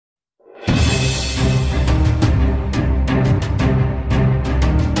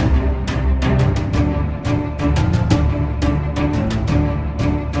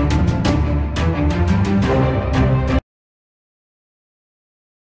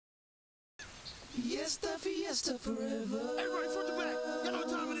Fiesta, fiesta forever. Everybody front to back. You know what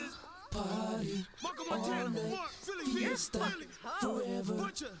time it is. Party. Marco Montana, Mark, Philly, Fiesta forever.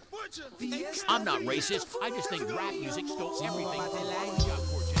 Butcher. Fiesta, I'm not racist. I just think rap music stole everything.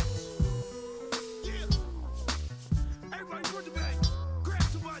 Yeah. Everybody front to back. Grab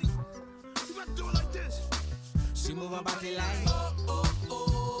somebody. You got to do it like this. She move her body like.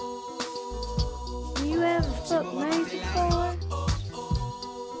 You ever felt nice before?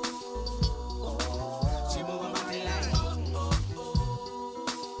 She move her body like.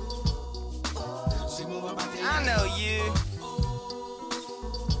 She move her body like. I know you.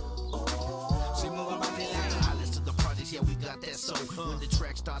 She move her body like. I listen to the projects, yeah, we got that soul. When the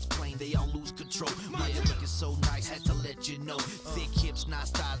track starts playing, they all lose control. Maya looking so nice, had to let you know. Thick hips, not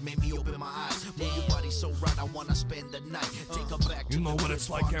styles, made me open my eyes. When your body's so right, I wanna spend the night. Take her back to You know the what crib, it's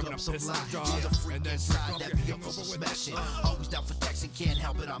like spark having up a some piss lie. job, She's a freak and then inside, drop that your be up hangover for some with smashing. that. Always down for taxing, can't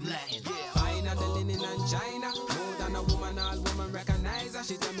help it, I'm Latin. Fine on the linen and China. More than a woman, all woman recognize her.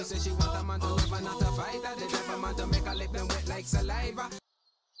 She tell me say she want a man to love and not a fighter. The type of man to make her lip them wet like saliva.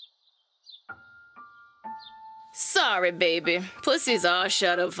 Sorry, baby. Pussy's all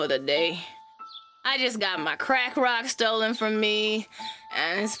shut up for the day. I just got my crack rock stolen from me,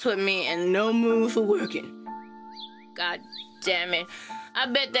 and it's put me in no mood for working. God damn it. I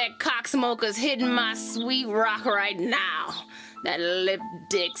bet that cocksmoker's hitting my sweet rock right now. That lip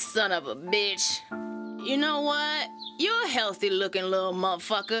dick son of a bitch. You know what? You're a healthy looking little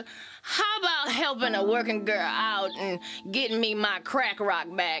motherfucker. How about helping a working girl out and getting me my crack rock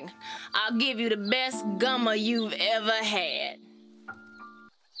back? I'll give you the best gummer you've ever had.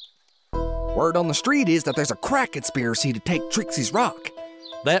 Word on the street is that there's a crack conspiracy to take Trixie's rock.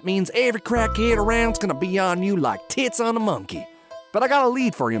 That means every crackhead around's gonna be on you like tits on a monkey. But I got a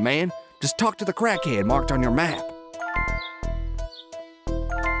lead for you, man. Just talk to the crackhead marked on your map.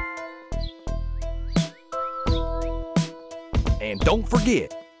 And don't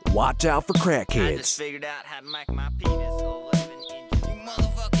forget, watch out for I just crackheads. figured out how to make my penis 11 inches. You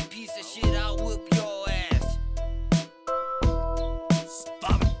motherfucking piece of shit, I'll whoop your ass.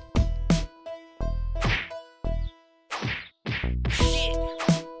 Stop it. Shit.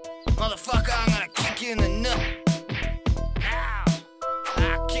 Motherfucker, I'm gonna kick you in the nut. Ow.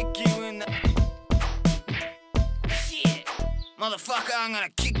 I'll kick you in the... Shit. Motherfucker, I'm gonna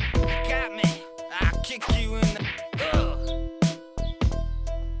kick... Got me. I'll kick you in the... Ugh.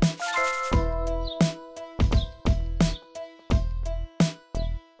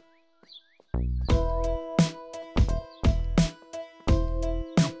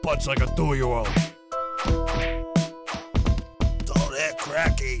 Punch like a 2-year-old. Throw that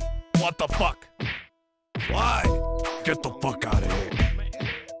cracky. What the fuck? Why? Get the fuck out of here.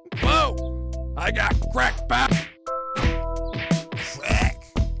 Whoa! I got crack back. Crack.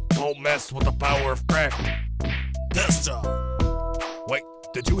 Don't mess with the power of crack. This time. Wait,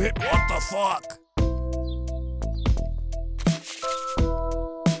 did you hit What the fuck?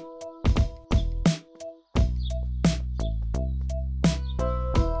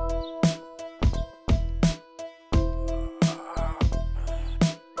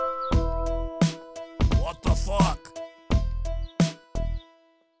 What the fuck?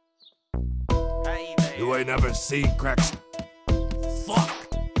 Hey there. You ain't never seen cracks. Fuck.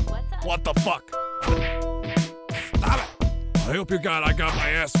 What's up? What the fuck? Stop it! I hope I got my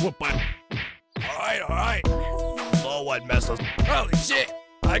ass whooped by... Alright. No one messes. Holy shit!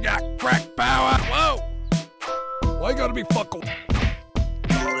 I got crack power! Whoa! Why you gotta be fucking...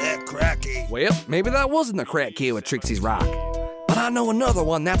 Throw that cracky. Well, maybe that wasn't the crackhead with Trixie's rock. But I know another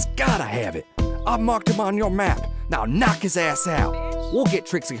one that's gotta have it. I've marked him on your map. Now knock his ass out. We'll get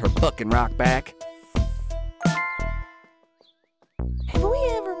Trixie her fucking rock back. Have we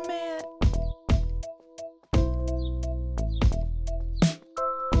ever met?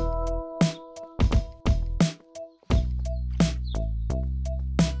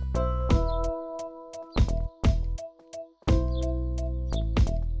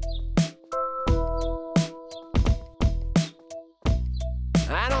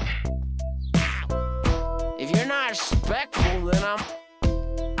 I don't... If you're not respectful, then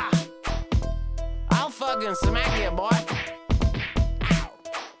I'll fucking smack you, boy. Ow.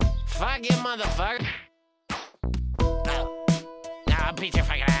 Fuck you, motherfucker. Oh. Now I'll beat your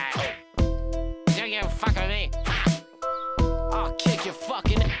fucking ass. You get fucking me. I'll kick your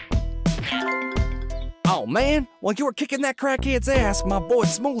fucking... Oh man, while you were kicking that crackhead's ass, my boy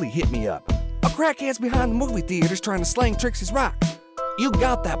Smooly hit me up. A crackhead's behind the movie theaters trying to slang Trixie's rock. You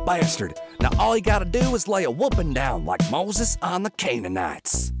got that bastard. Now all you gotta do is lay a whooping down like Moses on the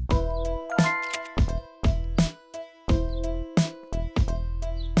Canaanites.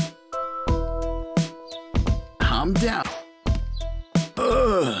 calm down.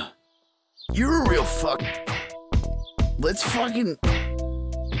 You're a real fuck. Let's fucking.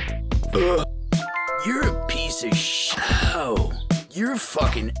 You're a piece of shit. Oh, you're a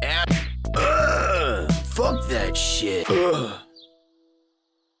fucking ass. Fuck that shit. We should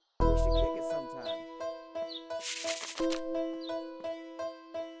kick it sometime.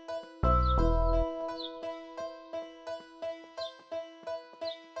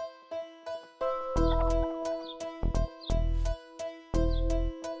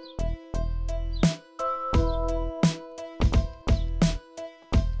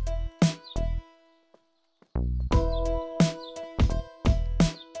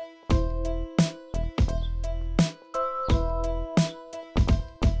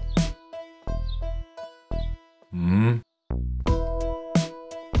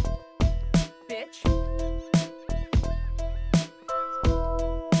 Bitch.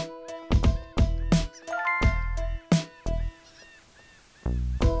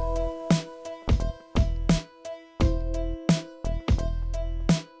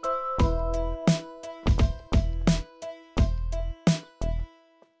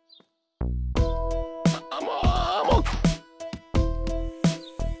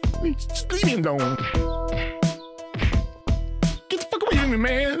 Just leave him alone. Get the fuck away from me,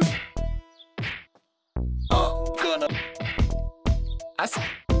 man. Oh, gonna. I said,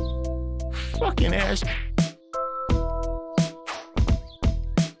 fucking ass.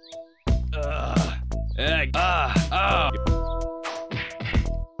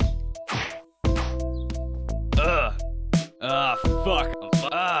 Fuck.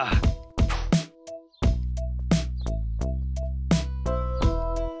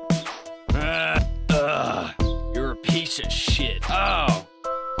 You're a piece of shit. Oh,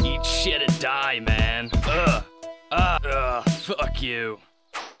 eat shit and die, man. Fuck you.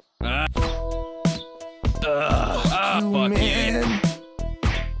 Fuck man. you.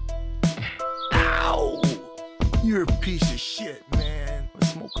 Ow! You're a piece of shit, man. Let's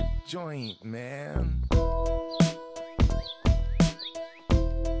smoke a joint, man.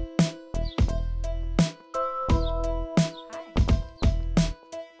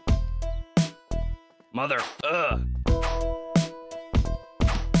 Mother.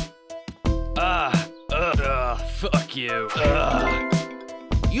 Fuck you.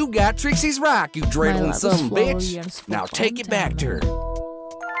 You got Trixie's rock, you dreidling love is some slower, bitch. yes, Now for take it back to her.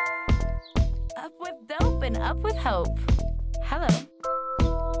 Up with dope and up with hope. Hello.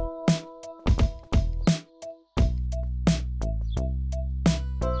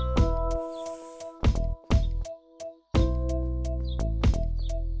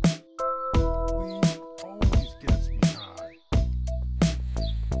 Always gets me high.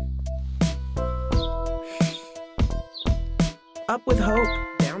 Up with hope,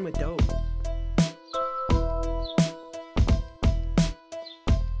 down with dope.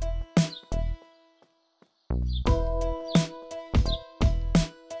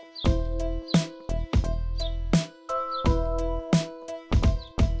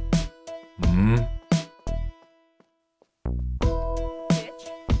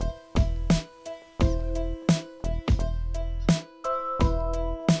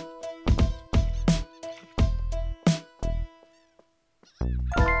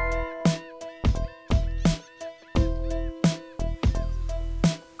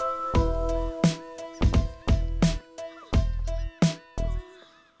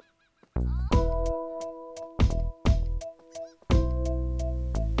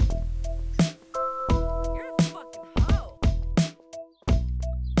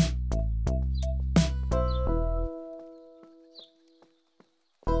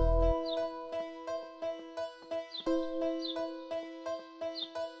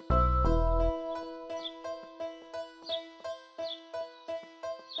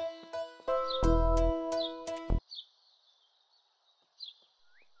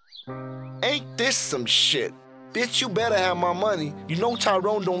 Ain't this some shit? Bitch, you better have my money. You know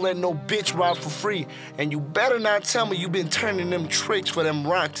Tyrone don't let no bitch ride for free. And you better not tell me you been turning them tricks for them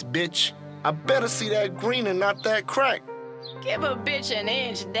rocks, bitch. I better see that green and not that crack. Give a bitch an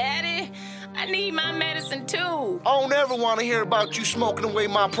inch, daddy. I need my medicine too. I don't ever want to hear about you smoking away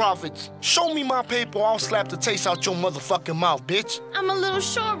my profits. Show me my paper or I'll slap the taste out your motherfucking mouth, bitch. I'm a little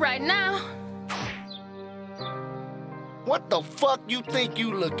short right now. What the fuck you think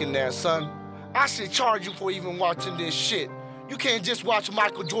you looking at, son? I should charge you for even watching this shit. You can't just watch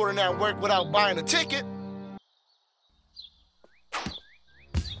Michael Jordan at work without buying a ticket.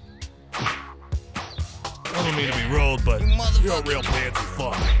 I don't mean to be rude, but you're a real pansy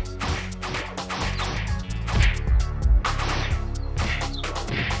fuck.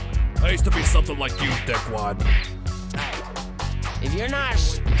 I used to be something like you, dickwad. Hey, if you're not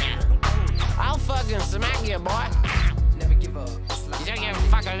I'll fucking smack you, boy. Never give up. You don't give a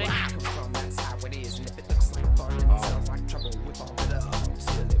fuck of it. From that's how it is. And if it looks like fun and it sounds like trouble, we bump it up.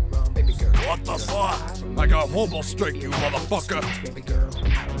 Still it run, baby girl. What the fuck? I got hobo straight, you motherfucker. Baby girl,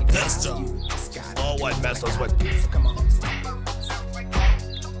 I don't need This to time, got no one messes with you. So come on.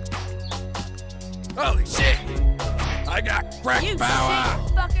 Holy shit! I got crack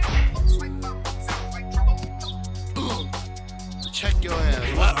power! Check your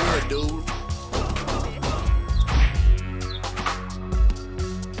ass. What's good, dude?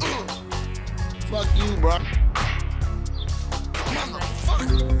 Fuck you, bro.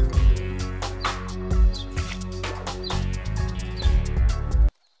 Motherfucker.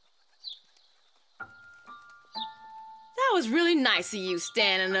 That was really nice of you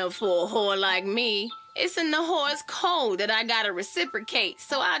standing up for a whore like me. It's in the whore's code that I gotta reciprocate,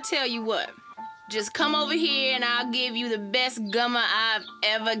 so I'll tell you what. Just come over here and I'll give you the best gummer I've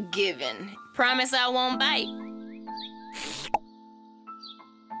ever given. Promise I won't bite.